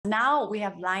now we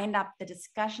have lined up the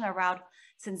discussion around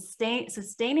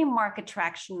sustaining market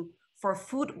traction for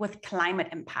food with climate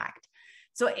impact.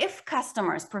 So if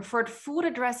customers preferred food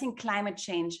addressing climate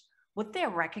change, would they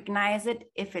recognize it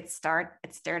if it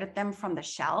stared at them from the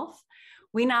shelf?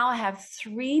 We now have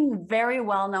 3 very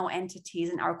well-known entities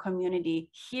in our community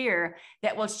here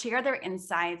that will share their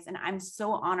insights, and I'm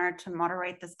so honored to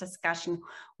moderate this discussion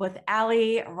with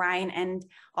Ali, Ryan, and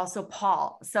also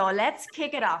Paul. So let's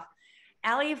kick it off.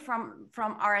 Ali from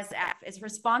RSF is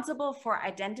responsible for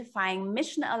identifying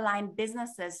mission-aligned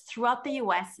businesses throughout the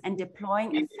US and deploying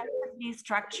effectively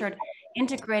structured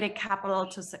integrated capital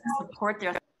to support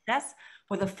their success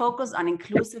with a focus on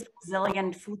inclusive,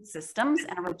 resilient food systems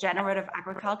and regenerative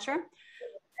agriculture.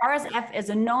 RSF is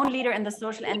a known leader in the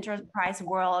social enterprise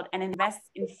world and invests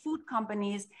in food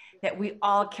companies that we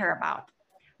all care about.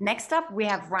 Next up, we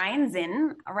have Ryan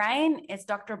Zinn. Ryan is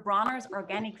Dr. Bronner's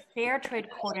Organic Fair Trade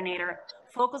Coordinator,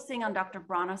 focusing on Dr.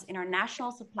 Bronner's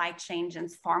international supply chain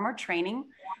and farmer training.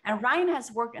 And Ryan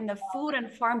has worked in the food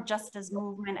and farm justice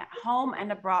movement at home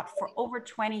and abroad for over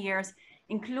 20 years,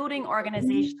 including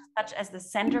organizations such as the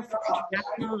Center for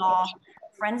International Law,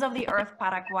 Friends of the Earth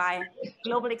Paraguay,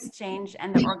 Global Exchange,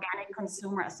 and the Organic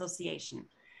Consumer Association.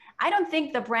 I don't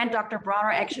think the brand Dr.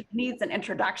 Bronner actually needs an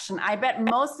introduction. I bet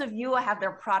most of you have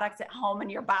their products at home in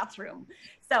your bathroom.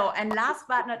 So, and last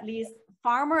but not least,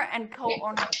 farmer and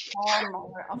co-owner Paul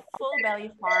Muller of Full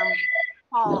Belly Farm.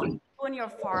 Paul, you and your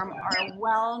farm are a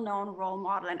well-known role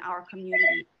model in our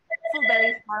community. Full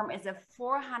Belly Farm is a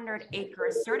 400-acre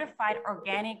certified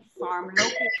organic farm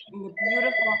located in the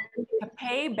beautiful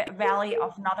Capay Valley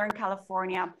of Northern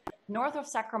California, north of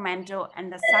Sacramento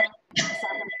and the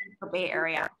Sacramento Bay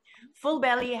Area. Full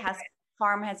Belly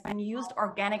Farm has been used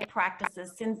organic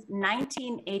practices since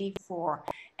 1984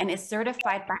 and is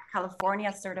certified by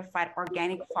California Certified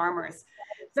Organic Farmers.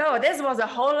 So this was a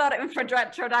whole lot of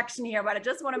introduction here, but I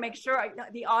just want to make sure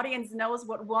the audience knows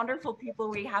what wonderful people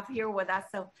we have here with us.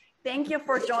 So thank you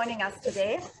for joining us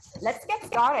today. Let's get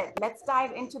started. Let's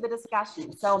dive into the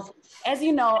discussion. So as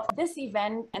you know, this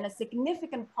event and a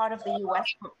significant part of the US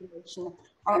population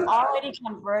are already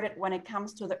converted when it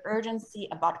comes to the urgency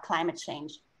about climate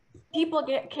change. People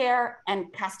care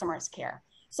and customers care.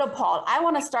 So Paul, I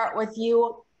want to start with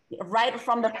you right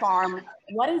from the farm.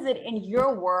 What is it in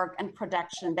your work and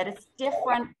production that is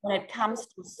different when it comes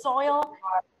to soil,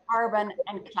 carbon,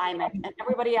 and climate? And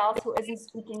everybody else who isn't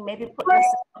speaking, maybe put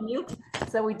yourself on mute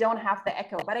so we don't have the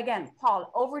echo. But again, Paul,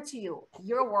 over to you.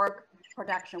 Your work,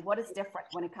 production, what is different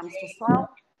when it comes to soil,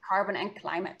 carbon, and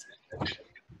climate?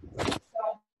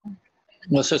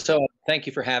 Well, so thank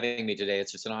you for having me today.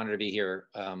 It's just an honor to be here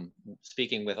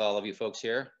speaking with all of you folks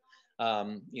here.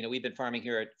 You know, we've been farming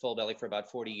here at Full Belly for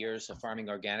about 40 years, farming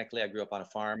organically. I grew up on a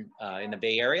farm in the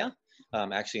Bay Area,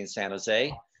 actually in San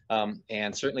Jose.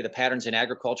 And certainly the patterns in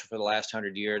agriculture for the last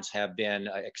 100 years have been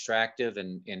extractive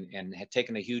and have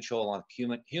taken a huge toll on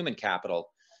human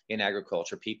capital in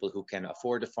agriculture. People who can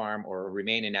afford to farm or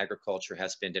remain in agriculture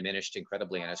has been diminished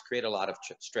incredibly and has created a lot of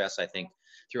stress, I think,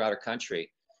 throughout our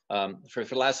country. For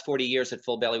the last 40 years at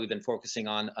Full Belly, we've been focusing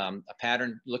on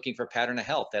looking for a pattern of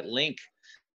health that link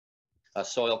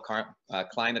soil,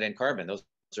 climate, and carbon. Those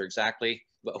are exactly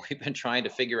what we've been trying to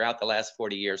figure out the last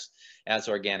 40 years as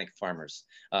organic farmers.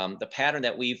 The pattern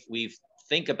that we've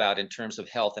think about in terms of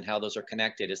health and how those are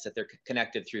connected is that they're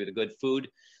connected through the good food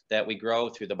that we grow,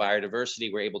 through the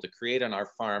biodiversity we're able to create on our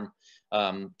farm,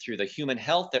 through the human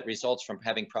health that results from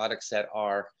having products that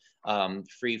are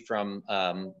free from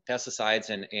pesticides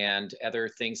and other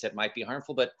things that might be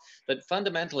harmful, but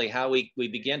fundamentally how we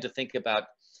begin to think about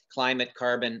climate,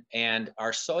 carbon, and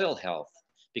our soil health,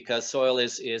 because soil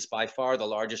is by far the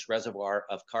largest reservoir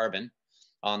of carbon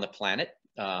on the planet.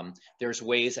 There's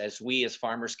ways we as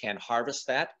farmers can harvest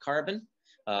that carbon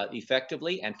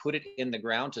effectively and put it in the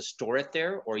ground to store it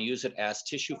there, or use it as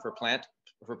tissue for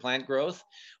plant growth,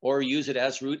 or use it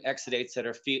as root exudates that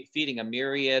are feeding a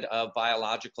myriad of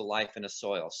biological life in a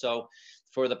soil. So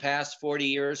for the past 40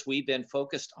 years, we've been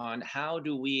focused on how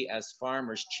do we as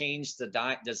farmers change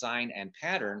the design and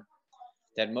pattern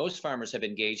that most farmers have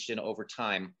engaged in over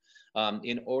time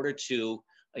in order to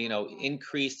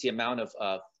increase the amount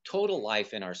of total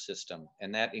life in our system.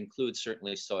 And that includes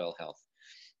certainly soil health.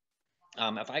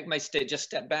 If I might just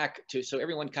step back so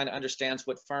everyone kind of understands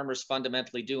what farmers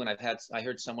fundamentally do, and I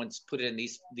heard someone put it in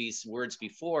these words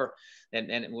before,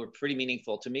 and were pretty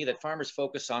meaningful to me, that farmers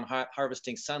focus on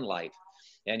harvesting sunlight.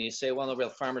 And you say, well, no, real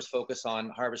farmers focus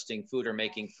on harvesting food or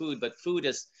making food, but food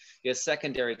is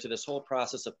secondary to this whole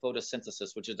process of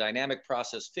photosynthesis, which is a dynamic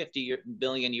process 50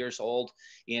 billion years old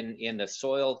in the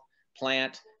soil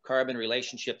plant carbon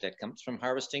relationship that comes from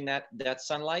harvesting that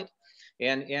sunlight.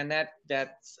 And that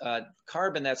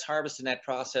carbon that's harvested in that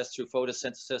process through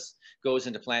photosynthesis goes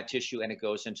into plant tissue and it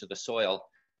goes into the soil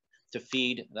to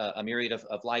feed a myriad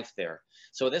of life there.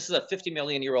 So this is a 50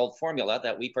 million year old formula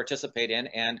that we participate in.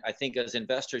 And I think as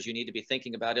investors, you need to be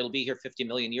thinking about it'll be here 50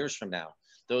 million years from now.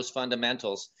 Those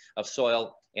fundamentals of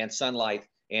soil and sunlight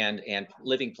and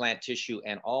living plant tissue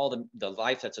and all the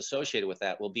life that's associated with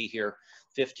that will be here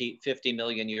 50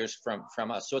 million years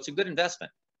from us. So it's a good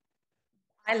investment.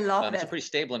 I love it. It's a pretty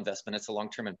stable investment. It's a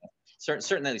long-term investment.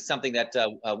 Certainly something that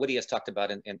Woody has talked about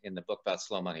in the book about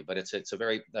slow money, but it's a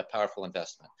very powerful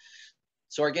investment.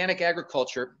 So organic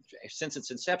agriculture, since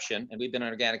its inception, and we've been an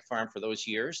organic farm for those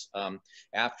years,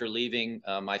 after leaving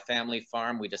my family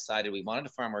farm, we decided we wanted to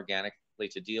farm organically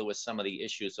to deal with some of the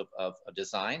issues of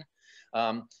design.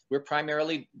 We're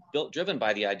primarily driven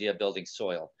by the idea of building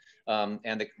soil.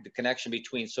 And the connection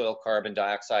between soil carbon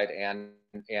dioxide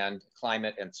and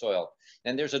climate and soil.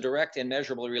 And there's a direct and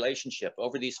measurable relationship.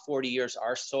 Over these 40 years,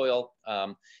 our soil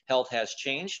health has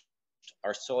changed.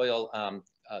 Our soil,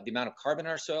 the amount of carbon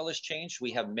in our soil has changed.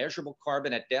 We have measurable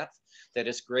carbon at depth that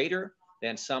is greater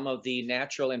than some of the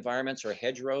natural environments or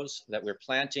hedgerows that we're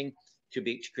planting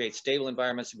to create stable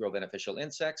environments to grow beneficial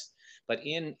insects. But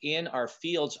in our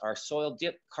fields, our soil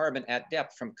carbon at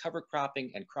depth from cover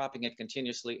cropping and cropping it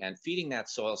continuously and feeding that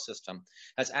soil system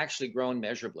has actually grown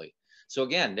measurably. So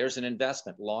again, there's an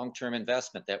investment, long-term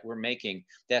investment that we're making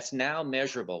that's now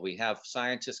measurable. We have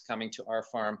scientists coming to our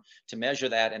farm to measure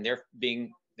that, and they're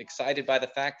being excited by the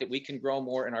fact that we can grow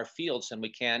more in our fields than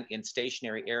we can in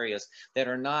stationary areas that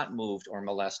are not moved or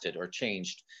molested or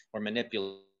changed or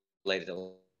manipulated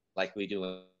like we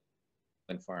do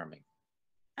in farming.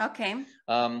 Okay.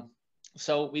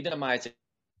 So we minimize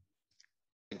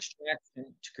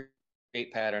extraction to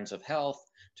create patterns of health,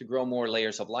 to grow more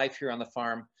layers of life here on the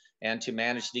farm, and to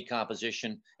manage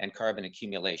decomposition and carbon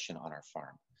accumulation on our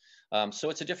farm. So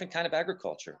it's a different kind of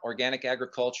agriculture. Organic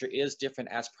agriculture is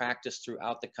different as practiced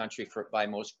throughout the country by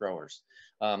most growers.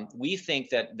 We think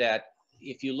that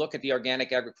if you look at the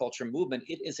organic agriculture movement,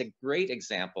 it is a great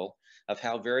example of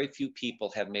how very few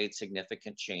people have made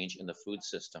significant change in the food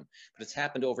system. But it's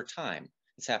happened over time.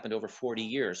 It's happened over 40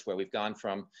 years, where we've gone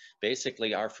from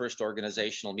basically our first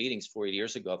organizational meetings 40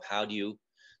 years ago of how do you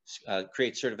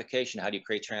create certification, how do you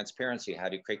create transparency, how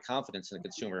do you create confidence in the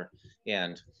consumer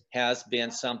end, has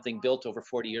been something built over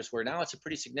 40 years where now it's a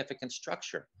pretty significant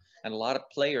structure. And a lot of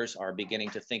players are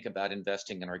beginning to think about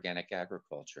investing in organic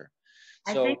agriculture.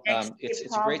 So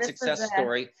it's a great success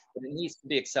story, but it needs to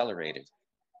be accelerated.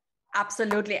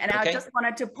 Absolutely. And I just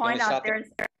wanted to point out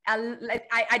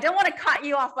I don't want to cut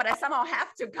you off, but I somehow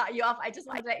have to cut you off. I just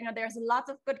wanted to let you know there's lots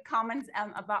of good comments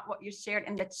about what you shared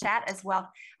in the chat as well.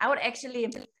 I would actually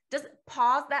just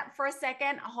pause that for a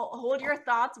second, hold your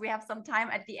thoughts. We have some time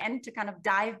at the end to kind of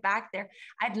dive back there.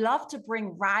 I'd love to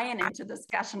bring Ryan into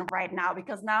discussion right now,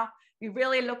 because now we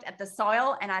really looked at the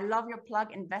soil, and I love your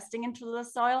plug, investing into the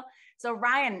soil. So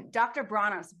Ryan, Dr.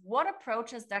 Bronner's, what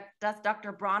approaches does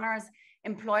Dr. Bronner's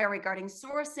employer regarding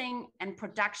sourcing and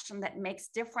production that makes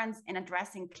difference in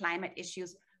addressing climate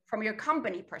issues from your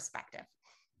company perspective?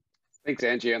 Thanks,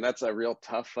 Angie. And that's a real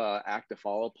tough act to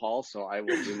follow, Paul. So I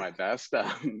will do my best.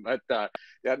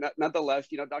 Yeah, nonetheless,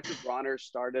 Dr. Bronner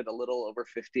started a little over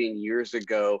 15 years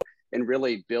ago in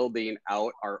really building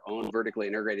out our own vertically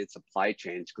integrated supply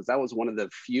chains, because that was one of the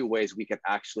few ways we could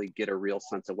actually get a real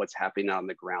sense of what's happening on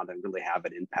the ground and really have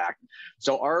an impact.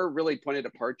 So our really point of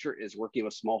departure is working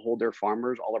with smallholder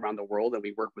farmers all around the world, and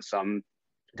we work with some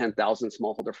 10,000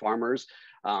 smallholder farmers,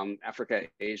 Africa,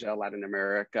 Asia, Latin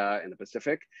America, and the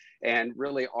Pacific. And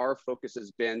really our focus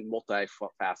has been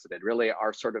multifaceted. Really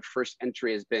our sort of first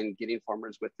entry has been getting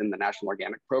farmers within the National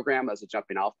Organic Program as a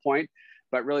jumping off point.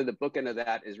 But really the bookend of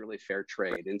that is really fair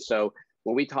trade. And so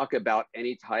when we talk about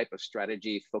any type of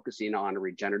strategy focusing on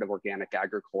regenerative organic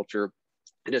agriculture,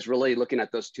 it is really looking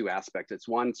at those two aspects. It's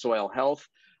one, soil health,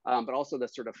 but also the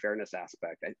sort of fairness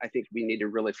aspect. I think we need to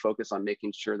really focus on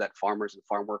making sure that farmers and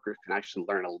farm workers can actually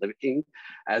learn a living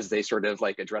as they sort of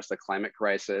like address the climate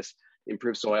crisis,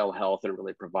 improve soil health, and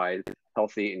really provide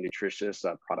healthy and nutritious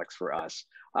products for us.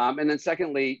 And then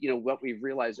secondly, what we've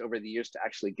realized over the years to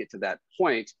actually get to that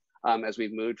point, as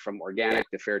we've moved from organic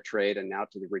to fair trade and now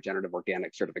to the regenerative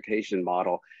organic certification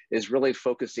model, is really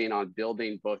focusing on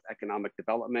building both economic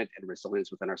development and resilience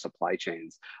within our supply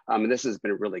chains. And this has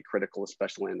been really critical,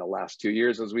 especially in the last 2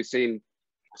 years, as we've seen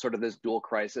sort of this dual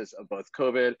crisis of both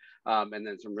COVID and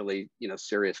then some really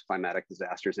serious climatic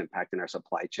disasters impacting our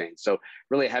supply chain. So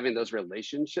really having those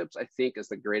relationships, I think, is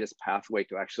the greatest pathway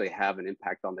to actually have an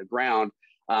impact on the ground.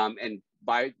 And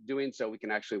by doing so, we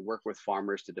can actually work with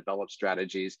farmers to develop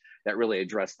strategies that really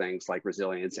address things like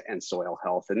resilience and soil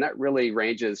health. And that really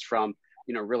ranges from,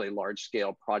 you know, really large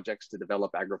scale projects to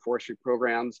develop agroforestry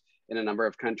programs in a number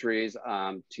of countries,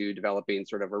 to developing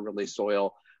sort of a really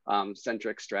soil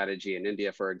centric strategy in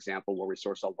India, for example, where we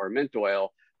source all of our mint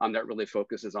oil, that really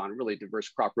focuses on really diverse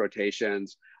crop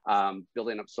rotations,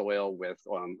 building up soil with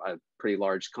a pretty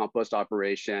large compost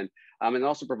operation, and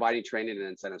also providing training and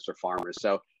incentives for farmers.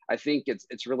 So I think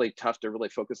it's really tough to really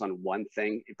focus on one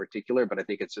thing in particular, but I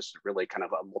think it's just really kind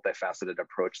of a multifaceted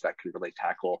approach that can really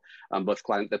tackle both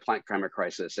the plant climate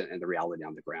crisis and the reality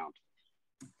on the ground.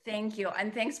 Thank you.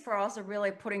 And thanks for also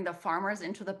really putting the farmers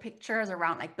into the pictures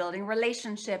around like building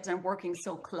relationships and working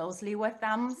so closely with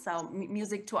them. So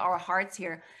music to our hearts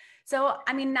here. So,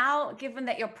 I mean, now, given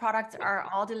that your products are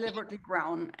all deliberately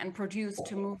grown and produced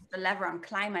to move the lever on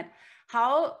climate,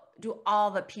 how do all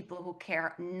the people who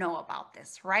care know about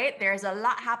this, right? There's a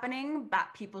lot happening, but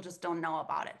people just don't know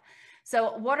about it.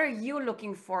 So what are you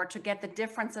looking for to get the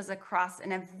differences across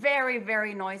in a very,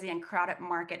 very noisy and crowded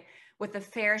market with a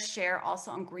fair share also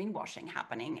on greenwashing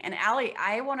happening? And Ali,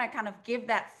 I want to kind of give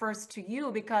that first to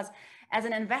you, because as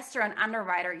an investor and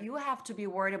underwriter, you have to be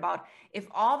worried about if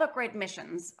all the great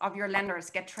missions of your lenders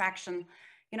get traction,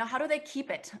 you know, how do they keep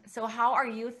it? So how are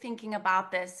you thinking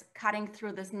about this, cutting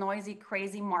through this noisy,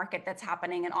 crazy market that's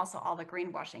happening and also all the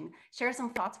greenwashing? Share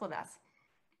some thoughts with us.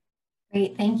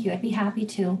 Great, thank you. I'd be happy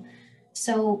to.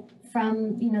 So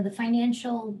from, you know, the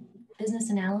financial business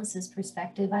analysis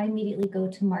perspective, I immediately go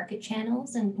to market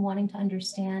channels and wanting to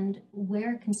understand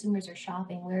where consumers are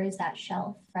shopping, where is that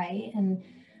shelf, right? And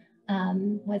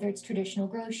whether it's traditional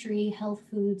grocery, health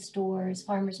food stores,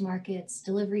 farmers markets,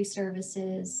 delivery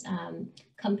services,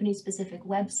 company-specific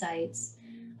websites,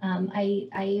 I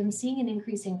am seeing an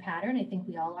increasing pattern, I think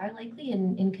we all are likely,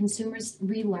 in consumers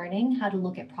relearning how to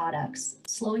look at products,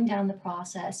 slowing down the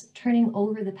process, turning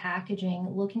over the packaging,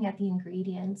 looking at the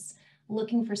ingredients,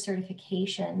 looking for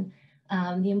certification,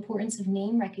 the importance of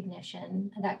name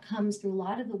recognition that comes through a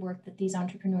lot of the work that these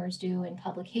entrepreneurs do in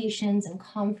publications and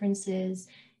conferences,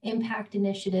 impact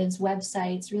initiatives,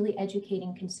 websites, really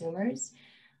educating consumers.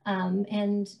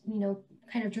 And, you know,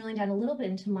 kind of drilling down a little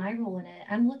bit into my role in it,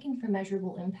 I'm looking for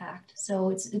measurable impact. So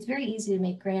it's very easy to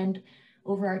make grand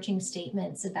overarching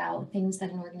statements about things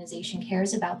that an organization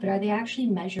cares about, but are they actually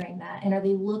measuring that? And are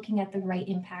they looking at the right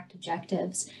impact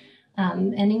objectives?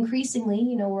 And increasingly,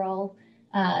 you know, we're all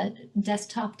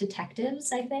desktop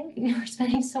detectives, I think. You know, we're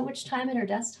spending so much time at our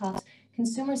desktops.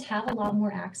 Consumers have a lot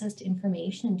more access to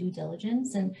information and due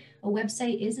diligence, and a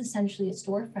website is essentially a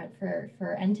storefront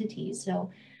for entities.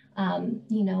 So,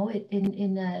 you know,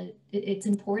 it's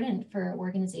important for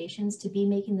organizations to be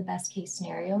making the best case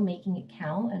scenario, making it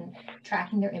count, and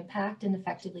tracking their impact and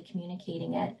effectively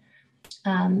communicating it.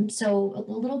 So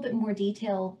a little bit more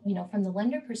detail, you know, from the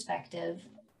lender perspective.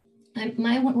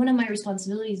 One of my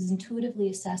responsibilities is intuitively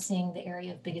assessing the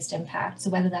area of biggest impact. So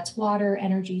whether that's water,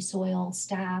 energy, soil,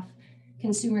 staff,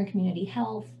 consumer and community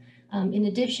health, in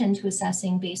addition to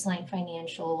assessing baseline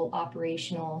financial,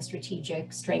 operational,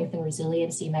 strategic strength and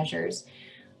resiliency measures.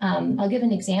 I'll give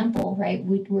an example, right?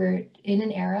 We're in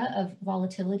an era of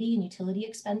volatility in utility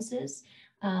expenses.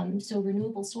 So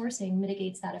renewable sourcing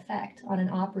mitigates that effect on an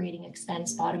operating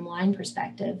expense bottom line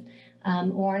perspective.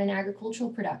 Or on an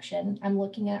agricultural production, I'm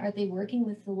looking at, are they working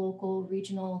with the local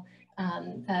regional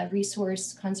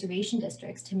resource conservation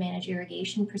districts to manage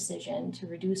irrigation precision, to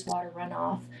reduce water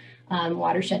runoff,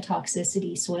 watershed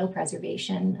toxicity, soil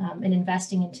preservation, and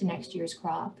investing into next year's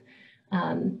crop.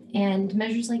 And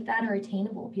measures like that are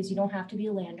attainable because you don't have to be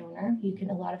a landowner.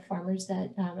 A lot of farmers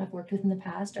that I've worked with in the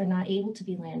past are not able to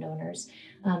be landowners.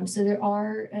 So there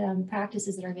are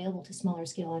practices that are available to smaller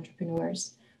scale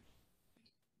entrepreneurs.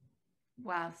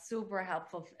 Wow, super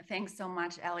helpful. Thanks so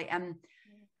much, Ellie.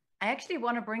 I actually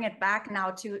want to bring it back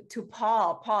now to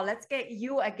Paul. Paul, let's get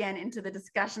you again into the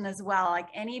discussion as well. Like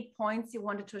any points you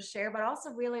wanted to share, but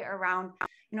also really around,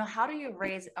 you know, how do you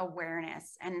raise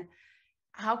awareness and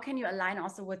how can you align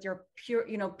also with your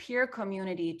peer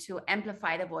community to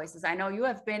amplify the voices? I know you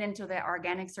have been into the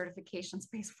organic certification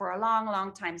space for a long,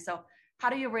 long time. So how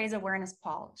do you raise awareness,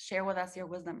 Paul? Share with us your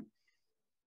wisdom.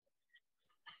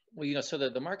 Well, you know, so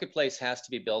the marketplace has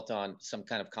to be built on some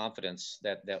kind of confidence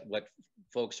that what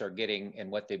folks are getting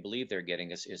and what they believe they're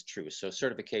getting is true. So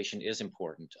certification is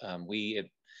important. We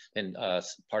been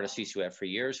part of CCUF for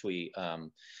years. We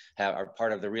are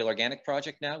part of the Real Organic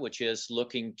Project now, which is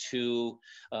looking to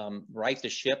right the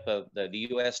ship. The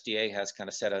USDA has kind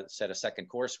of set a second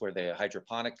course where the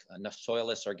hydroponic,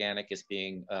 soilless organic is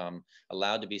being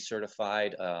allowed to be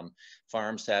certified.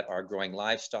 Farms that are growing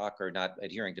livestock are not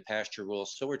adhering to pasture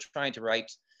rules. So we're trying to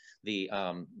write the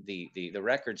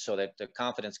record so that the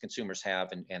confidence consumers have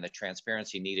and the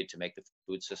transparency needed to make the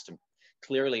food system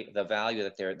clearly the value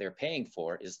that they're paying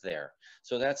for is there.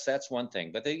 So that's one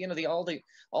thing. But all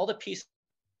the pieces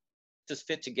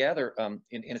fit together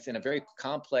in a very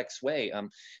complex way.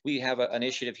 We have an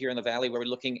initiative here in the Valley where we're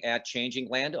looking at changing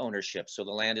land ownership. So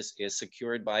the land is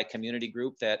secured by a community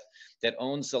group that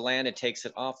owns the land and takes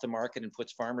it off the market and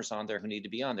puts farmers on there who need to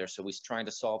be on there. So we're trying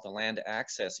to solve the land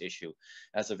access issue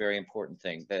as a very important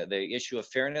thing. The issue of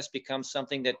fairness becomes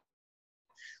something that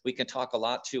we can talk a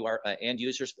lot to our end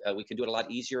users. We can do it a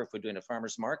lot easier if we're doing a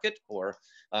farmer's market or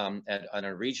on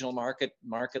a regional market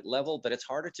level, but it's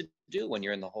harder to do when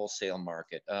you're in the wholesale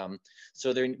market.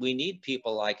 So we need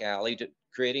people like Allie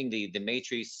creating the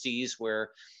matrices where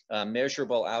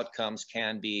measurable outcomes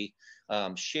can be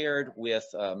shared with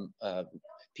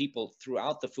people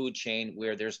throughout the food chain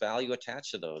where there's value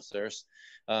attached to those. There's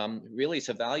really, it's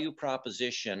a value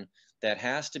proposition that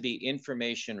has to be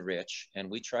information rich, and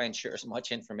we try and share as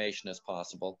much information as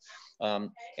possible.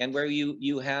 And where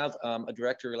you have a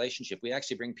direct relationship. We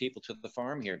actually bring people to the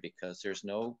farm here because there's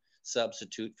no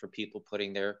substitute for people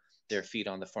putting their feet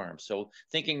on the farm. So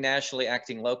thinking nationally,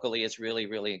 acting locally is really,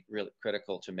 really, really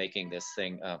critical to making this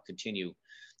thing continue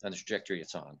on the trajectory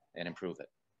it's on and improve it.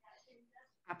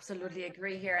 Absolutely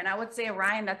agree here. And I would say,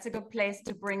 Ryan, that's a good place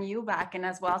to bring you back in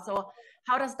as well. So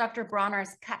how does Dr.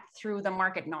 Bronner's cut through the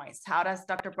market noise? How does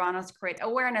Dr. Bronner's create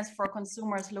awareness for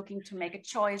consumers looking to make a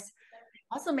choice?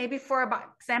 Also maybe for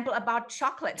example about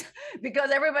chocolate, because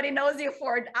everybody knows you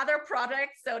for other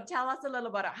products. So tell us a little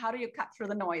about how do you cut through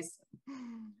the noise?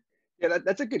 Yeah,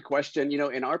 that's a good question.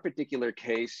 In our particular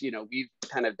case, we've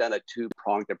kind of done a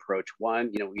two-pronged approach.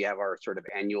 One, we have our sort of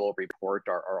annual report,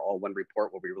 our all-one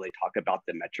report, where we really talk about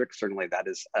the metrics. Certainly that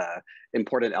is an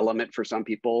important element for some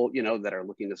people, that are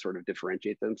looking to sort of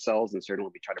differentiate themselves. And certainly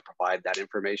we try to provide that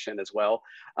information as well.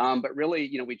 But really,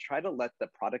 we try to let the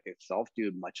product itself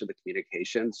do much of the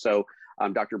communication. So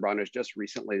Dr. Bronner's just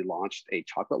recently launched a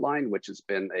chocolate line, which has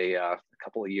been a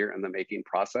couple of years in the making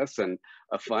process and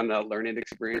a fun learning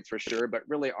experience for sure. But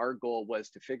really our goal was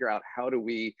to figure out how do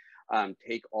we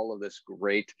take all of this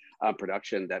great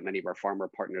production that many of our farmer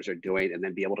partners are doing and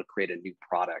then be able to create a new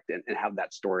product and have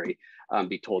that story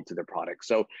be told to their product.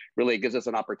 So really it gives us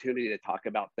an opportunity to talk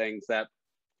about things that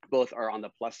both are on the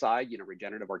plus side,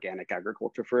 regenerative organic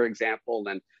agriculture, for example,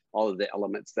 and all of the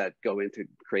elements that go into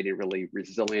creating really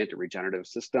resilient and regenerative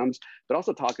systems, but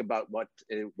also talk about what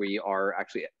we are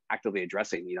actually actively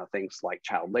addressing, things like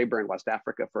child labor in West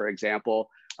Africa, for example,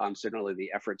 certainly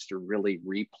the efforts to really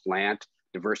replant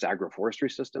diverse agroforestry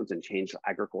systems and change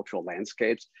agricultural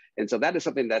landscapes. And so that is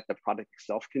something that the product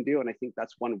itself can do. And I think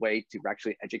that's one way to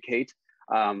actually educate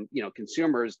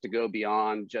consumers to go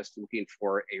beyond just looking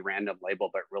for a random label,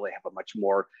 but really have a much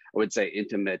more, I would say,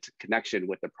 intimate connection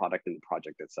with the product and the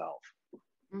project itself.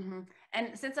 Mm-hmm.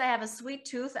 And since I have a sweet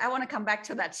tooth, I want to come back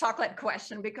to that chocolate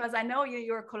question, because I know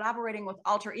you're collaborating with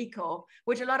Alter Eco,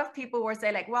 which a lot of people will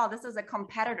say like, well, this is a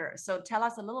competitor. So tell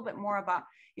us a little bit more about,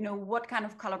 what kind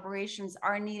of collaborations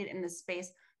are needed in this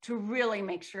space to really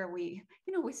make sure we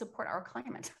support our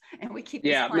climate and we keep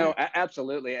Yeah, no,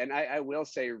 absolutely. And I will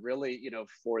say really,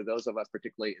 for those of us,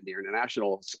 particularly in the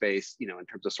international space, in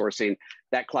terms of sourcing,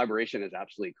 that collaboration is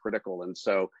absolutely critical. And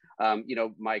so,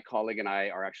 my colleague and I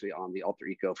are actually on the Alter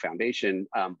Eco Foundation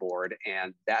board,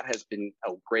 and that has been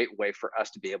a great way for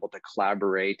us to be able to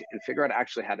collaborate and figure out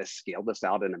actually how to scale this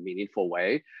out in a meaningful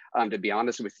way. To be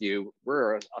honest with you,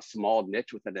 we're a small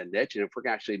niche within a niche, and if we're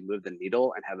going to actually move the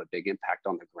needle and have a big impact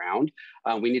on the ground,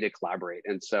 we need to collaborate.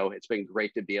 And so it's been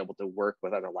great to be able to work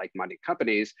with other like-minded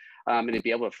companies and to be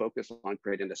able to focus on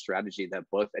creating a strategy that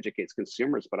both educates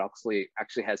consumers, but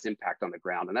actually has impact on the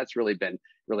ground. And that's really been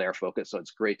our focus. So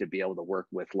it's great to be able to work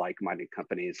with like-minded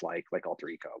companies like Alter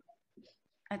Eco.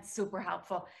 That's super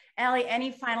helpful. Allie,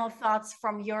 any final thoughts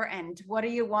from your end? What do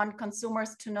you want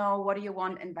consumers to know? What do you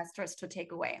want investors to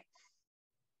take away?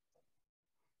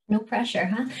 No pressure,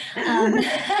 huh?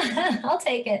 I'll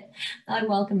take it. I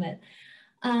welcome it.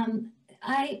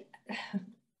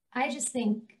 I just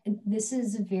think this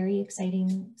is a very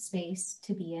exciting space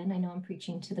to be in. I know I'm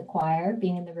preaching to the choir,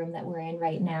 being in the room that we're in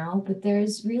right now, but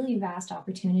there's really vast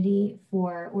opportunity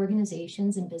for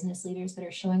organizations and business leaders that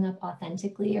are showing up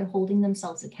authentically or holding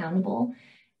themselves accountable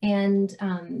and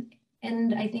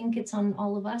And I think it's on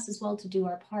all of us as well to do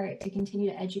our part to continue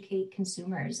to educate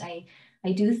consumers. I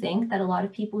do think that a lot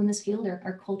of people in this field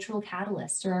are cultural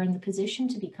catalysts, or are in the position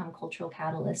to become cultural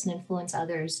catalysts and influence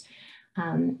others.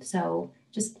 So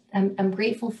just I'm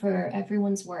grateful for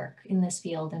everyone's work in this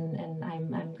field, and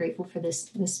I'm grateful for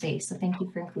this space. So thank you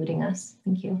for including us.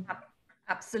 Thank you.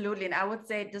 Absolutely. And I would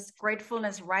say this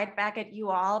gratefulness right back at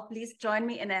you all. Please join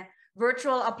me in a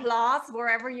virtual applause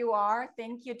wherever you are.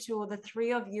 Thank you to the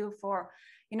three of you for,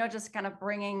 just kind of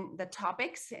bringing the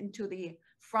topics into the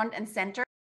front and center.